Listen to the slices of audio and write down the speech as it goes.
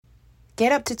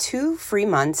Get up to 2 free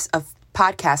months of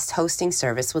podcast hosting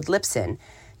service with Libsyn.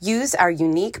 Use our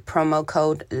unique promo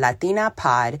code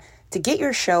LatinaPod to get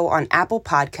your show on Apple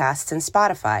Podcasts and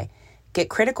Spotify. Get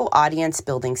critical audience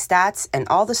building stats and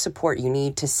all the support you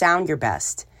need to sound your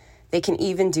best. They can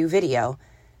even do video.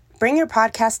 Bring your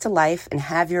podcast to life and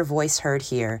have your voice heard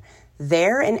here,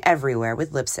 there, and everywhere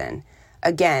with Libsyn.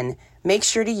 Again, make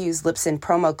sure to use Libsyn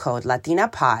promo code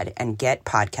LatinaPod and get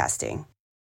podcasting.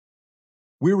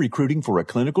 We're recruiting for a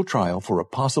clinical trial for a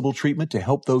possible treatment to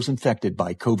help those infected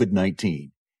by COVID-19.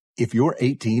 If you're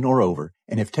 18 or over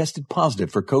and have tested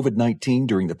positive for COVID-19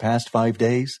 during the past 5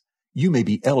 days, you may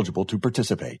be eligible to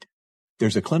participate.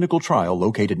 There's a clinical trial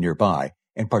located nearby,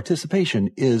 and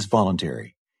participation is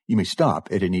voluntary. You may stop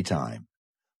at any time.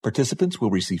 Participants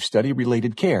will receive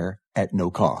study-related care at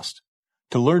no cost.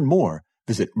 To learn more,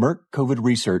 visit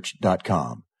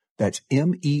merckcovidresearch.com. That's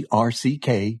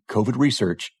MERCK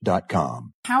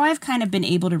COVIDresearch.com. How I've kind of been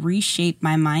able to reshape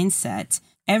my mindset.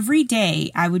 Every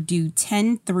day I would do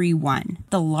 10-3-1,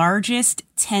 the largest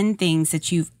 10 things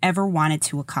that you've ever wanted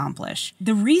to accomplish.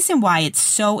 The reason why it's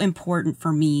so important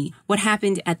for me, what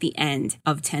happened at the end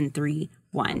of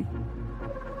 10-3-1.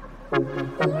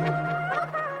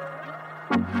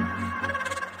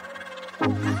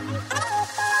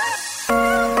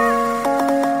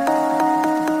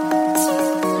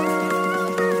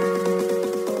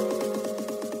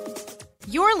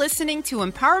 You're listening to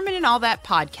Empowerment and All That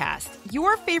podcast,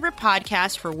 your favorite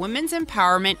podcast for women's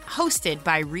empowerment, hosted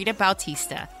by Rita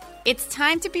Bautista. It's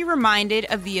time to be reminded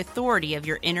of the authority of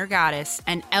your inner goddess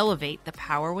and elevate the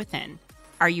power within.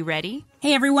 Are you ready?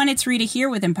 Hey everyone, it's Rita here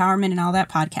with Empowerment and All That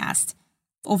podcast.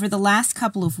 Over the last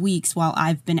couple of weeks, while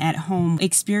I've been at home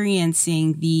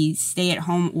experiencing the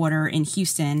stay-at-home order in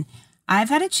Houston, I've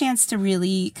had a chance to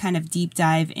really kind of deep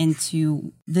dive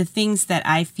into the things that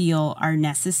I feel are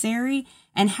necessary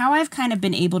and how I've kind of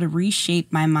been able to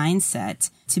reshape my mindset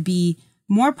to be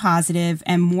more positive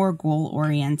and more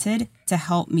goal-oriented to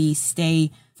help me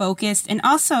stay focused and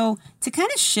also to kind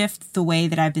of shift the way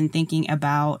that I've been thinking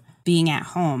about being at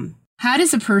home. How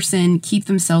does a person keep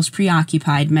themselves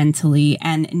preoccupied mentally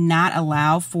and not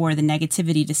allow for the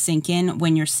negativity to sink in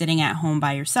when you're sitting at home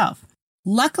by yourself?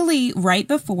 Luckily, right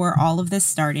before all of this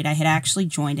started, I had actually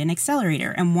joined an accelerator.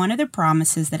 And one of the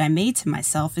promises that I made to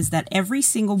myself is that every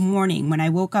single morning when I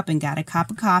woke up and got a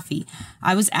cup of coffee,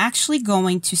 I was actually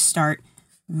going to start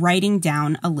writing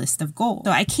down a list of goals.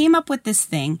 So I came up with this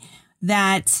thing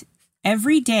that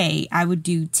every day I would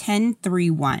do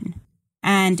 10-3-1.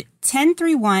 And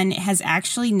 10-3-1 has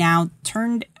actually now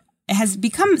has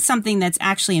become something that's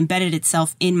actually embedded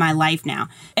itself in my life now.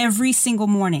 Every single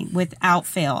morning, without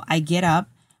fail, I get up,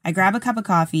 I grab a cup of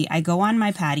coffee, I go on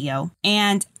my patio,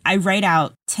 and I write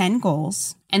out 10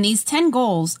 goals. And these 10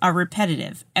 goals are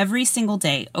repetitive every single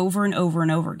day, over and over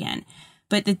and over again.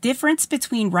 But the difference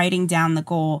between writing down the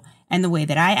goal and the way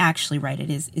that I actually write it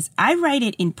is I write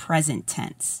it in present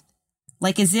tense,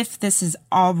 like as if this has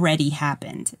already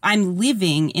happened. I'm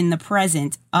living in the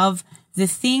present of the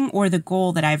thing or the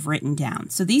goal that I've written down.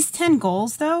 So these 10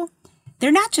 goals, though, they're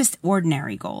not just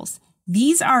ordinary goals.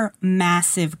 These are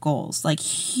massive goals, like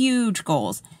huge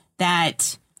goals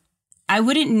that I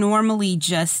wouldn't normally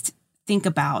just think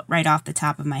about right off the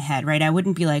top of my head, right? I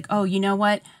wouldn't be like, oh, you know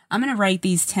what? I'm going to write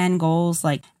these 10 goals,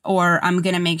 or I'm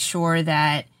going to make sure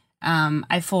that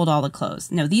I fold all the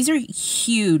clothes. No, these are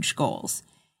huge goals.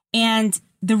 And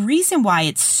the reason why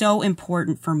it's so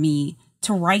important for me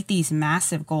to write these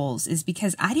massive goals is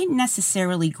because I didn't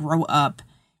necessarily grow up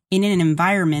in an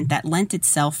environment that lent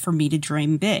itself for me to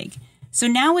dream big. So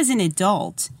now as an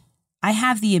adult, I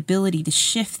have the ability to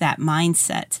shift that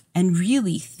mindset and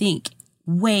really think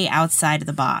way outside of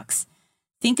the box.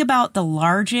 Think about the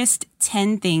largest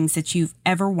 10 things that you've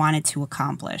ever wanted to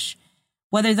accomplish.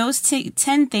 Whether those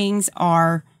 10 things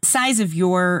are the size of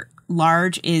your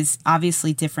large is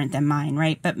obviously different than mine,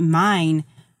 right? But mine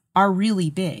are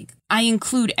really big. I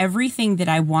include everything that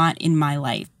I want in my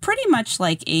life, pretty much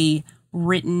like a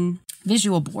written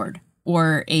visual board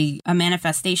or a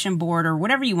manifestation board or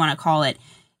whatever you want to call it.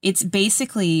 It's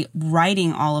basically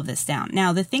writing all of this down.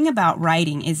 Now, the thing about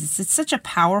writing is it's such a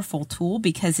powerful tool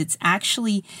because it's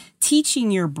actually teaching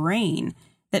your brain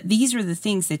that these are the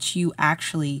things that you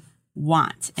actually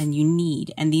want and you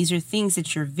need. And these are things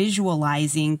that you're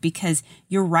visualizing because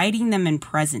you're writing them in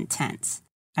present tense.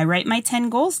 I write my 10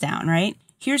 goals down, right?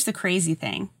 Here's the crazy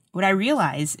thing. What I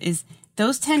realize is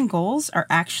those 10 goals are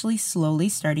actually slowly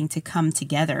starting to come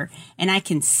together, and I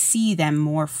can see them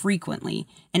more frequently,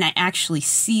 and I actually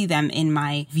see them in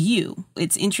my view.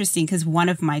 It's interesting because one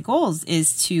of my goals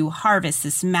is to harvest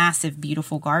this massive,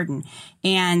 beautiful garden.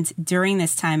 And during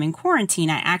this time in quarantine,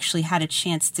 I actually had a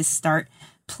chance to start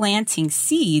planting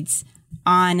seeds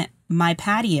on my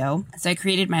patio. So I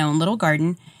created my own little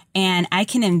garden, and I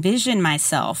can envision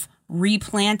myself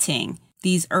replanting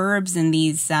these herbs and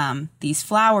these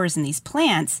flowers and these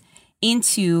plants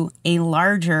into a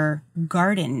larger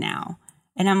garden now.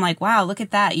 And I'm like, wow, look at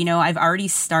that. I've already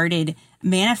started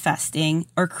manifesting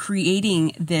or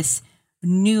creating this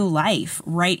new life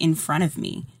right in front of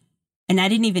me. And I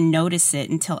didn't even notice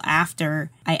it until after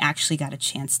I actually got a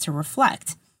chance to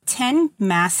reflect. 10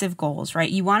 massive goals, right?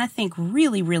 You want to think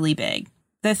really, really big.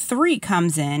 The 3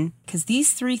 comes in because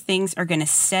these 3 things are going to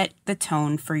set the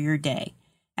tone for your day.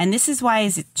 And this is why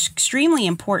it's extremely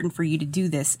important for you to do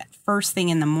this first thing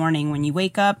in the morning when you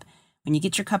wake up, when you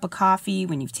get your cup of coffee,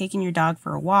 when you've taken your dog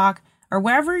for a walk, or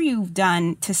whatever you've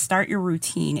done to start your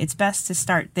routine. It's best to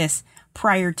start this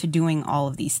prior to doing all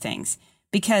of these things.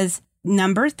 Because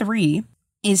number 3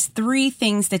 is 3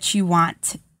 things that you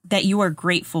want, that you are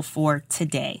grateful for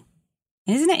today.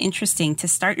 And isn't it interesting to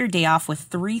start your day off with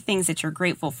 3 things that you're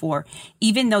grateful for,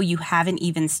 even though you haven't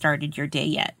even started your day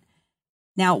yet?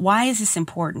 Now, why is this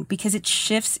important? Because it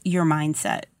shifts your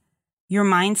mindset. Your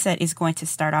mindset is going to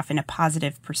start off in a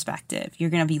positive perspective. You're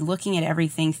going to be looking at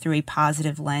everything through a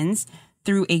positive lens,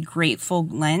 through a grateful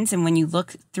lens. And when you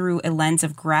look through a lens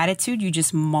of gratitude, you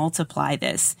just multiply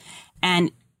this.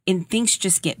 And things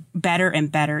just get better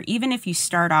and better. Even if you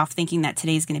start off thinking that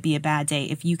today's going to be a bad day,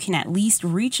 if you can at least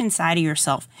reach inside of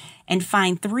yourself and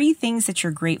find 3 things that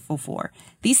you're grateful for.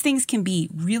 These things can be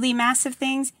really massive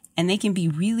things, and they can be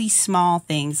really small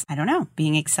things. I don't know,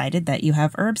 being excited that you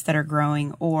have herbs that are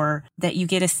growing, or that you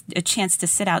get a chance to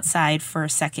sit outside for a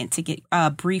second to get a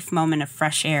brief moment of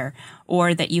fresh air,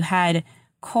 or that you had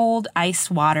cold ice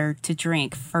water to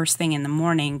drink first thing in the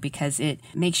morning because it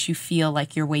makes you feel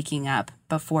like you're waking up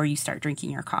before you start drinking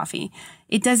your coffee.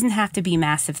 It doesn't have to be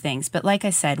massive things. But like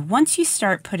I said, once you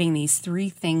start putting these 3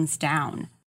 things down,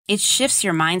 it shifts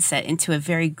your mindset into a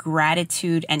very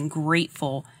gratitude and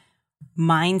grateful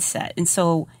mindset. And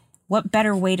so what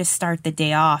better way to start the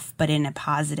day off but in a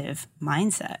positive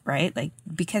mindset, right?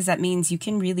 Because that means you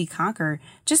can really conquer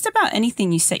just about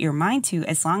anything you set your mind to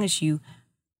as long as you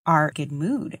are in a good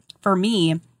mood. For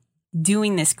me,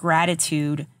 doing this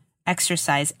gratitude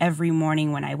exercise every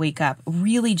morning when I wake up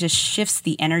really just shifts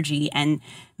the energy and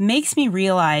makes me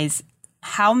realize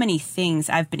how many things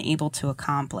I've been able to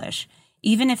accomplish,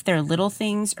 even if they're little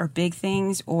things or big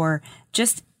things, or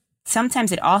just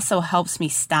sometimes it also helps me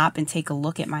stop and take a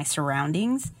look at my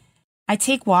surroundings. I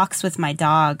take walks with my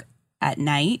dog at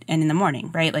night and in the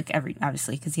morning, right?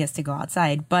 Obviously, because he has to go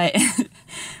outside. But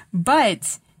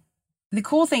the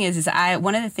cool thing is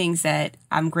one of the things that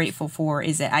I'm grateful for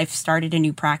is that I've started a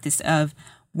new practice of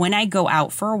when I go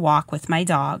out for a walk with my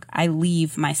dog, I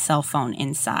leave my cell phone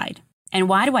inside. And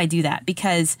why do I do that?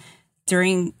 Because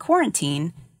during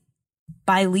quarantine,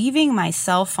 by leaving my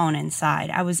cell phone inside,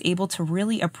 I was able to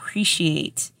really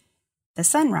appreciate the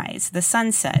sunrise, the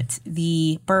sunset,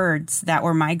 the birds that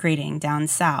were migrating down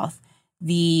south,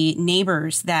 the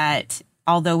neighbors that,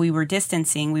 although we were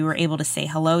distancing, we were able to say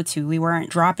hello to. We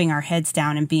weren't dropping our heads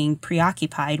down and being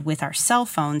preoccupied with our cell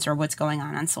phones or what's going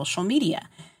on social media.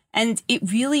 And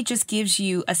it really just gives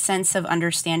you a sense of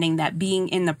understanding that being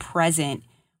in the present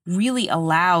really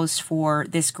allows for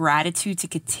this gratitude to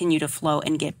continue to flow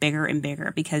and get bigger and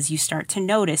bigger, because you start to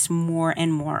notice more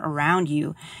and more around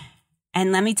you.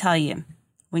 And let me tell you,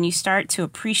 when you start to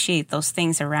appreciate those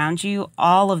things around you,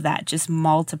 all of that just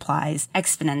multiplies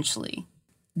exponentially.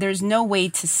 There's no way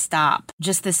to stop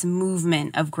just this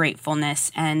movement of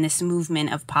gratefulness and this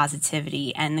movement of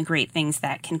positivity and the great things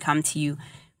that can come to you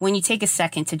when you take a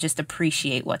second to just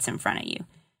appreciate what's in front of you.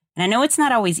 And I know it's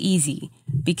not always easy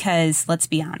because, let's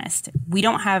be honest, we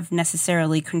don't have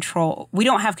necessarily control. We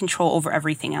don't have control over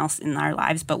everything else in our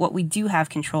lives, but what we do have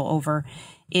control over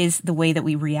is the way that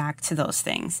we react to those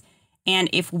things. And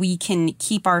if we can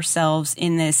keep ourselves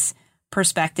in this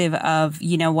perspective of,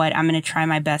 you know what, I'm going to try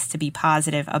my best to be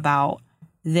positive about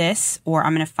this, or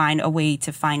I'm going to find a way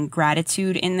to find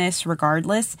gratitude in this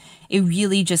regardless, it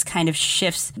really just kind of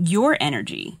shifts your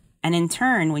energy. And in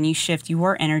turn, when you shift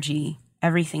your energy,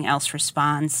 everything else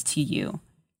responds to you.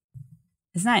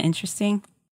 Isn't that interesting?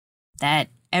 That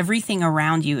everything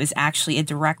around you is actually a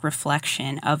direct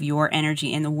reflection of your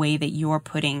energy and the way that you're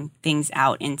putting things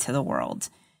out into the world.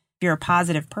 If you're a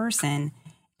positive person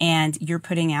and you're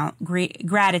putting out great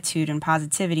gratitude and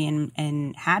positivity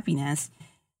and happiness,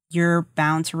 you're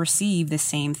bound to receive the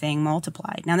same thing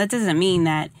multiplied. Now, that doesn't mean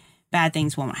that bad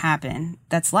things won't happen.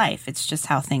 That's life. It's just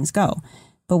how things go.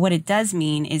 But what it does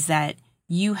mean is that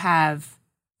you have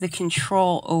the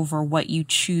control over what you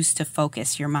choose to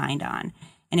focus your mind on.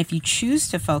 And if you choose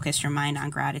to focus your mind on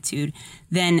gratitude,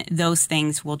 then those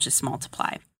things will just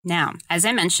multiply. Now, as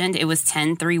I mentioned, it was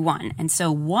 10, 3, 1. And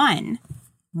so one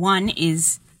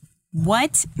is,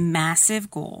 what massive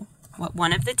goal, what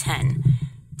one of the 10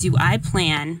 do I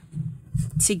plan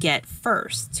to get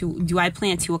first? Do I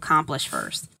plan to accomplish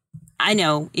first? I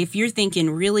know if you're thinking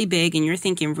really big and you're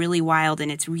thinking really wild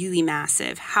and it's really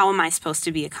massive, how am I supposed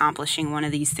to be accomplishing one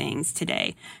of these things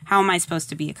today? How am I supposed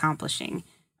to be accomplishing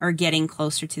or getting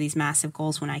closer to these massive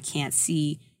goals when I can't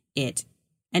see it?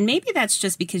 And maybe that's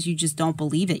just because you just don't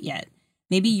believe it yet.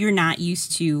 Maybe you're not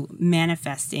used to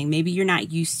manifesting. Maybe you're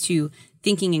not used to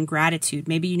thinking in gratitude.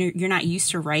 Maybe you're not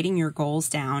used to writing your goals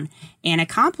down and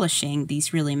accomplishing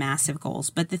these really massive goals.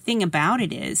 But the thing about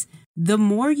it is, the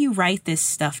more you write this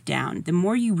stuff down, the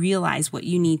more you realize what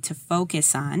you need to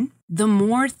focus on, the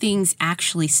more things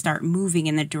actually start moving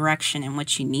in the direction in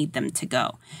which you need them to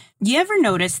go. You ever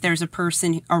notice there's a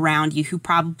person around you who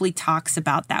probably talks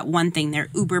about that one thing they're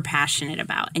uber passionate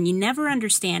about, and you never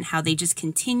understand how they just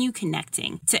continue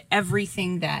connecting to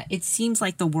everything that it seems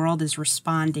like the world is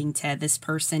responding to this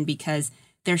person because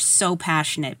they're so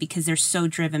passionate, because they're so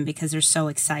driven, because they're so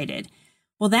excited.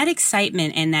 Well, that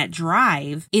excitement and that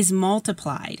drive is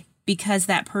multiplied because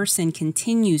that person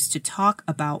continues to talk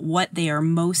about what they are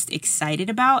most excited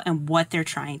about and what they're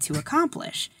trying to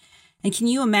accomplish. And can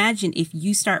you imagine if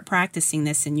you start practicing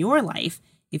this in your life,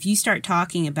 if you start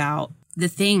talking about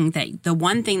the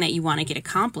one thing that you want to get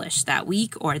accomplished that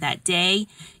week or that day,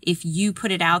 if you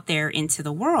put it out there into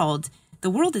the world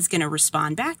is going to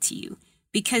respond back to you,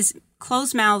 because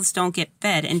closed mouths don't get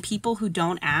fed, and people who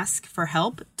don't ask for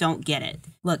help don't get it.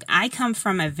 Look, I come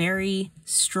from a very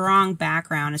strong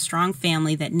background, a strong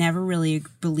family that never really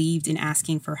believed in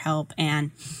asking for help.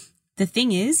 And the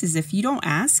thing is if you don't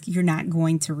ask, you're not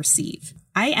going to receive.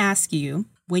 I ask you,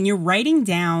 when you're writing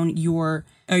down your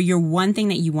one thing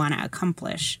that you want to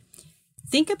accomplish,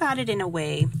 think about it in a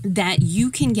way that you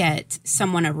can get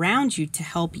someone around you to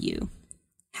help you.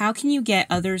 How can you get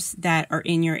others that are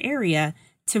in your area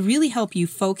to really help you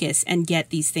focus and get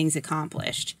these things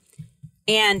accomplished?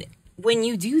 And when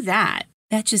you do that,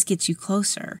 that just gets you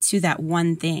closer to that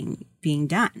one thing being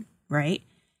done, right?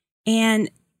 And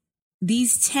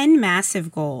these 10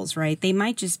 massive goals, right? They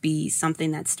might just be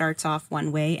something that starts off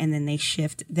one way and then they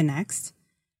shift the next.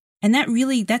 And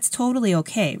that's totally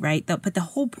okay, right? But the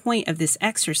whole point of this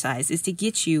exercise is to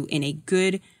get you in a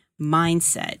good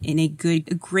mindset, in a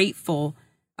good, grateful,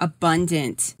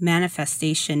 abundant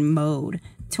manifestation mode,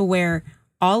 to where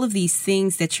all of these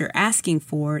things that you're asking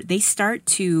for, they start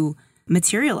to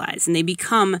materialize and they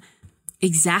become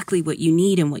exactly what you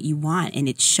need and what you want. And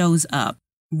it shows up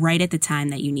right at the time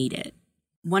that you need it.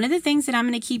 One of the things that I'm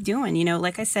going to keep doing,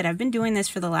 like I said, I've been doing this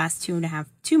for the last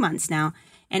 2 months now,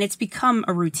 and it's become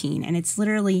a routine. And it's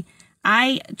literally,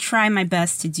 I try my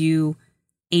best to do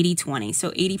 80-20.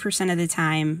 So 80% of the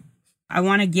time, I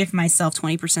want to give myself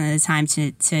 20% of the time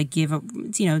to give a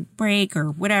break or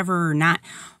whatever, or not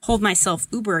hold myself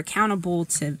uber accountable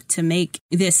to make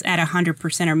this at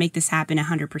 100% or make this happen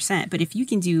 100%. But if you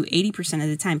can do 80% of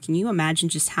the time, can you imagine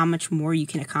just how much more you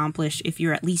can accomplish if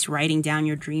you're at least writing down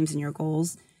your dreams and your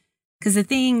goals? Because the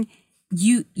thing,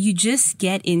 you just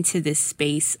get into this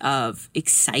space of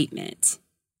excitement.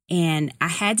 And I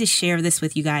had to share this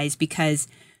with you guys because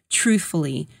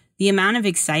truthfully, the amount of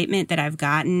excitement that I've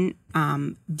gotten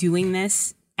doing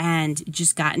this and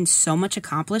just gotten so much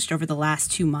accomplished over the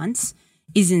last 2 months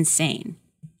is insane.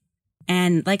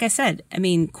 And like I said,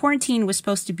 quarantine was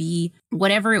supposed to be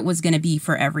whatever it was going to be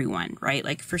for everyone, right?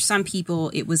 Like for some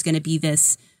people, it was going to be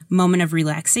this moment of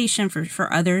relaxation.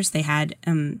 For others, they had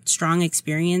strong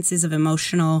experiences of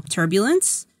emotional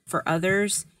turbulence. For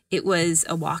others, it was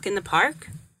a walk in the park.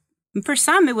 And for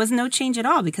some, it was no change at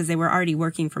all because they were already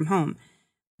working from home.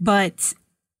 But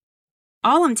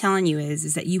all I'm telling you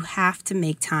is that you have to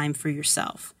make time for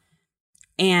yourself.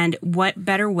 And what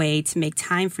better way to make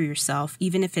time for yourself,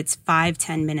 even if it's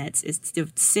 5-10 minutes, is to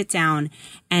sit down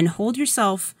and hold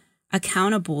yourself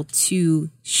accountable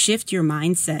to shift your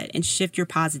mindset and shift your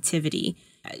mindset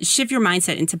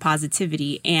into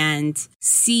positivity and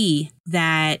see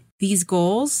that these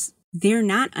goals, they're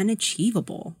not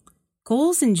unachievable.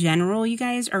 Goals in general, you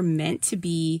guys, are meant to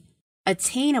be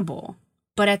attainable.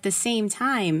 But at the same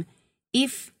time,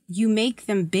 if you make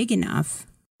them big enough,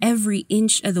 every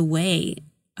inch of the way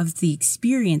of the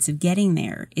experience of getting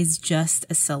there is just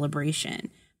a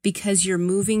celebration because you're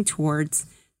moving towards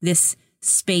this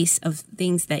space of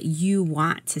things that you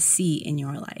want to see in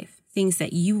your life, things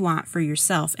that you want for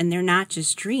yourself. And they're not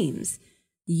just dreams.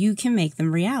 You can make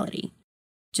them reality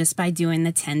just by doing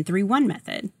the 10-3-1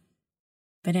 method.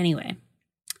 But anyway,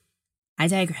 I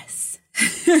digress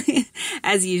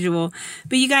as usual.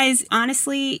 But you guys,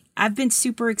 honestly, I've been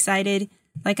super excited.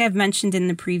 Like I've mentioned in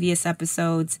the previous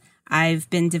episodes, I've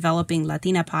been developing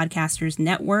Latina Podcasters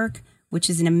Network, which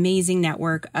is an amazing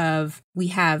network we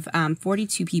have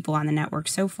 42 people on the network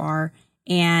so far,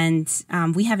 and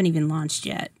we haven't even launched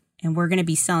yet. And we're going to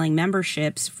be selling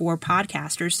memberships for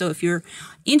podcasters. So if you're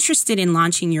interested in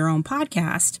launching your own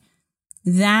podcast,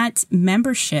 that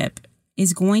membership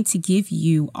is going to give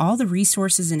you all the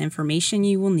resources and information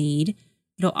you will need.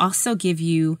 It'll also give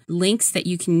you links that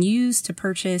you can use to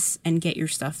purchase and get your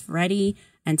stuff ready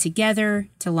and together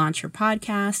to launch your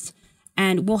podcast.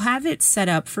 And we'll have it set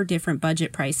up for different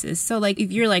budget prices. So like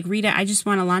if you're like, Rita, I just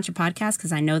want to launch a podcast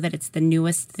because I know that it's the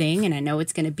newest thing and I know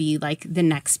it's going to be like the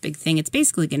next big thing. It's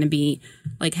basically going to be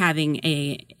like having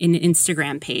an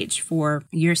Instagram page for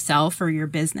yourself or your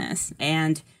business.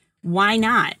 And why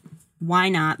not? Why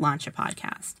not launch a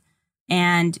podcast?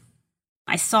 And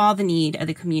I saw the need of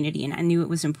the community and I knew it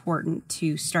was important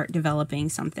to start developing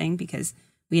something because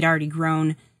we had already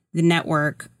grown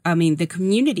the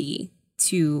community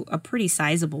to a pretty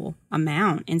sizable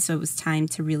amount. And so it was time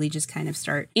to really just kind of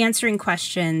start answering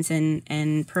questions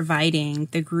and providing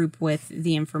the group with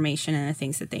the information and the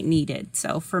things that they needed.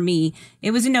 So for me,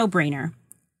 it was a no-brainer.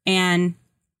 And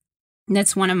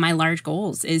that's one of my large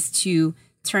goals, is to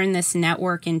turn this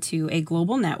network into a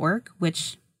global network,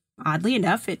 which oddly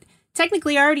enough, it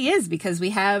technically already is, because we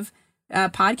have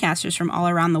podcasters from all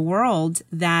around the world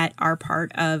that are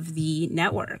part of the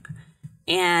network.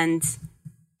 And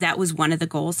that was one of the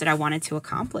goals that I wanted to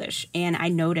accomplish. And I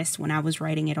noticed when I was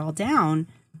writing it all down,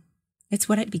 it's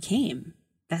what it became.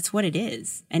 That's what it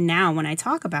is. And now when I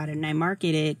talk about it and I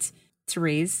market it to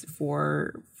raise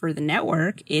for the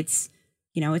network, it's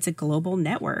a global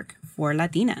network for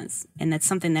Latinas. And that's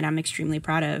something that I'm extremely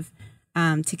proud of,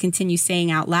 to continue saying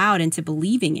out loud and to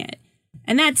believing it.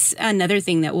 And that's another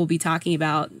thing that we'll be talking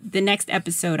about. The next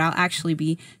episode, I'll actually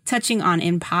be touching on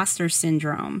imposter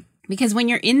syndrome. Because when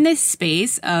you're in this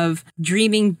space of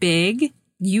dreaming big,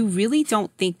 you really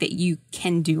don't think that you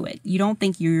can do it. You don't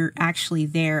think you're actually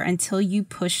there until you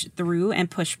push through and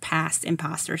push past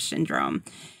imposter syndrome.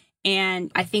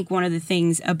 And I think one of the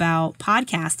things about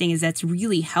podcasting is that's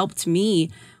really helped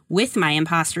me with my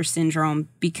imposter syndrome,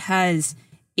 because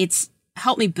it's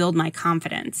helped me build my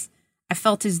confidence. I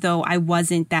felt as though I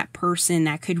wasn't that person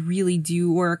that could really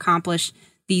do or accomplish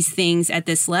these things at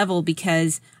this level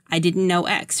because I didn't know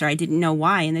X or I didn't know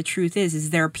Y. And the truth is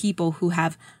there are people who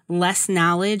have less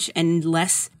knowledge and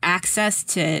less access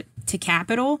to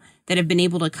capital that have been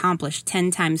able to accomplish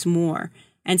 10 times more.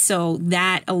 And so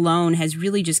that alone has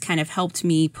really just kind of helped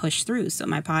me push through. So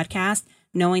my podcast,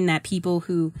 knowing that people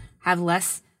who have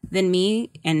less than me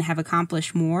and have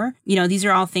accomplished more, these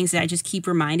are all things that I just keep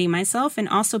reminding myself, and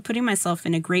also putting myself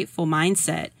in a grateful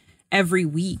mindset every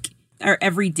week or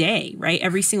every day, right?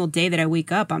 Every single day that I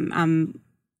wake up, I'm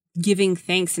giving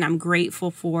thanks and I'm grateful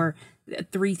for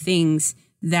 3 things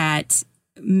that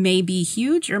may be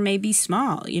huge or may be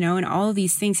small, and all of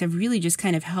these things have really just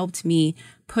kind of helped me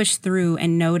push through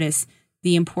and notice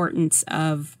the importance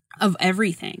of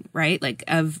everything, right? Like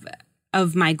of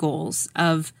my goals,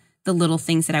 of the little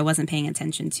things that I wasn't paying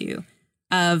attention to,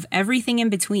 of everything in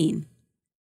between.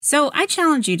 So I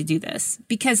challenge you to do this,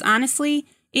 because honestly,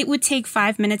 it would take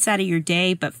 5 minutes out of your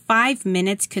day, but 5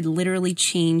 minutes could literally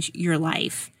change your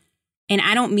life. And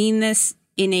I don't mean this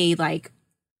in a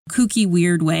kooky,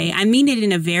 weird way. I mean it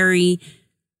in a very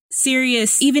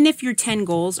serious, even if your 10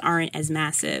 goals aren't as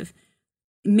massive,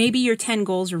 maybe your 10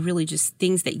 goals are really just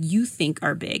things that you think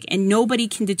are big, and nobody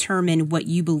can determine what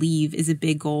you believe is a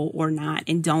big goal or not.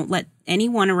 And don't let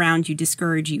anyone around you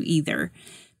discourage you either,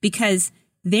 because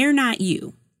they're not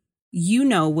you. You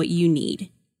know what you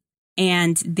need,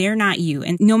 and they're not you.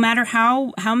 And no matter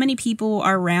how many people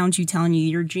are around you telling you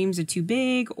your dreams are too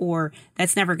big or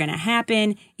that's never going to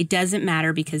happen, it doesn't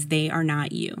matter, because they are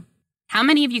not you. How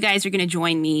many of you guys are going to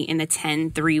join me in the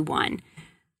 10-3-1?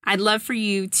 I'd love for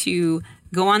you to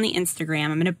go on the Instagram.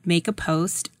 I'm going to make a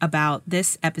post about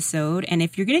this episode. And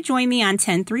if you're going to join me on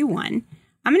 10-3-1,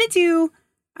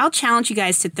 I'll challenge you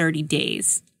guys to 30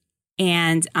 days.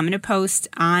 And I'm going to post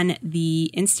on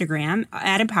the Instagram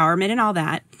at Empowerment and all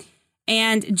that.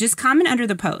 And just comment under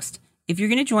the post. If you're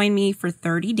going to join me for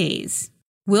 30 days,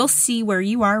 we'll see where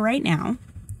you are right now.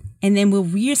 and then we'll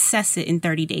reassess it in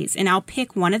 30 days. And I'll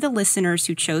pick one of the listeners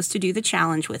who chose to do the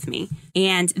challenge with me,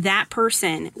 and that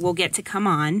person will get to come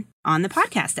on the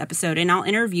podcast episode, and I'll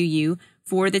interview you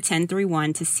for the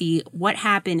 1031 to see what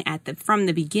happened from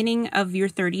the beginning of your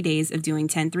 30 days of doing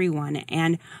 1031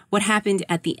 and what happened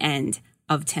at the end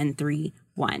of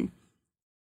 1031.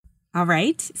 All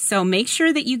right. So make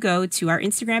sure that you go to our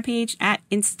Instagram page at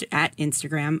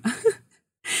Instagram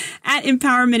at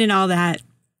Empowerment and All That,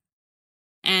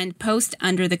 and post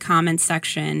under the comments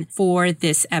section for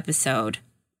this episode.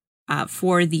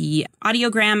 For the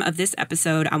audiogram of this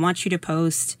episode, I want you to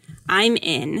post, "I'm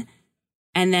in,"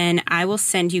 and then I will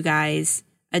send you guys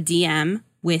a DM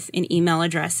with an email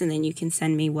address, and then you can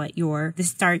send me the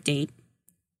start date,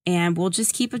 and we'll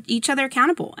just keep each other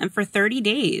accountable. And for 30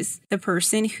 days, the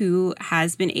person who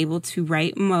has been able to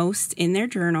write most in their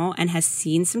journal and has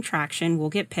seen some traction will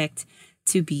get picked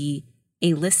to be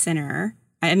a listener.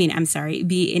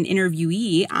 Be an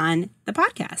interviewee on the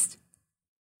podcast.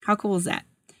 How cool is that?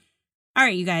 All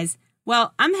right, you guys.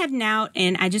 Well, I'm heading out,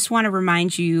 and I just want to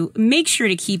remind you, make sure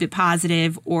to keep it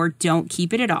positive or don't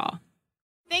keep it at all.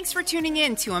 Thanks for tuning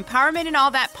in to Empowerment and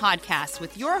All That podcast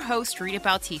with your host, Rita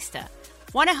Bautista.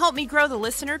 Want to help me grow the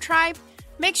listener tribe?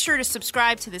 Make sure to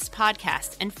subscribe to this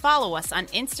podcast and follow us on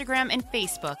Instagram and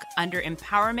Facebook under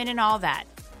Empowerment and All That.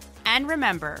 And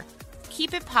remember,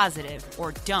 keep it positive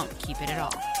or don't keep it at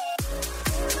all.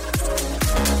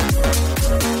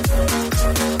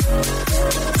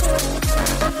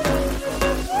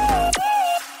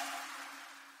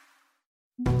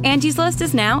 Angie's List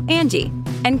is now Angie,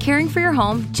 and caring for your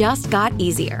home just got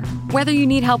easier. Whether you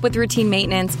need help with routine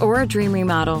maintenance or a dream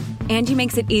remodel, Angie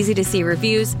makes it easy to see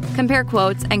reviews, compare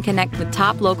quotes, and connect with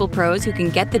top local pros who can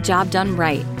get the job done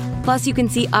right. Plus, you can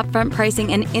see upfront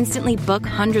pricing and instantly book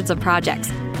hundreds of projects.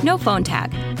 No phone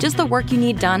tag, just the work you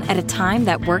need done at a time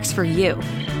that works for you.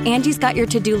 Angie's got your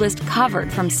to-do list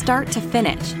covered from start to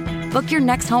finish. Book your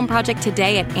next home project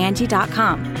today at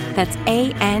Angie.com. That's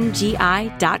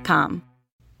ANGI.com.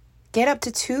 Get up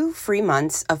to 2 free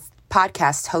months of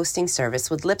podcast hosting service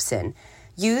with Libsyn.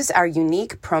 Use our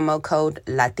unique promo code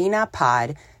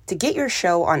LatinaPod to get your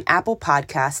show on Apple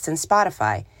Podcasts and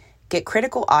Spotify. Get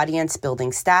critical audience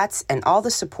building stats and all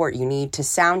the support you need to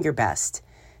sound your best.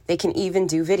 They can even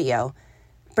do video.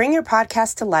 Bring your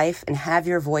podcast to life and have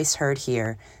your voice heard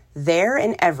here, there,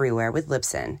 and everywhere with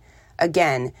Libsyn.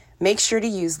 Again, make sure to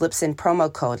use Libsyn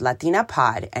promo code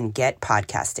LatinaPod and get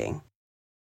podcasting.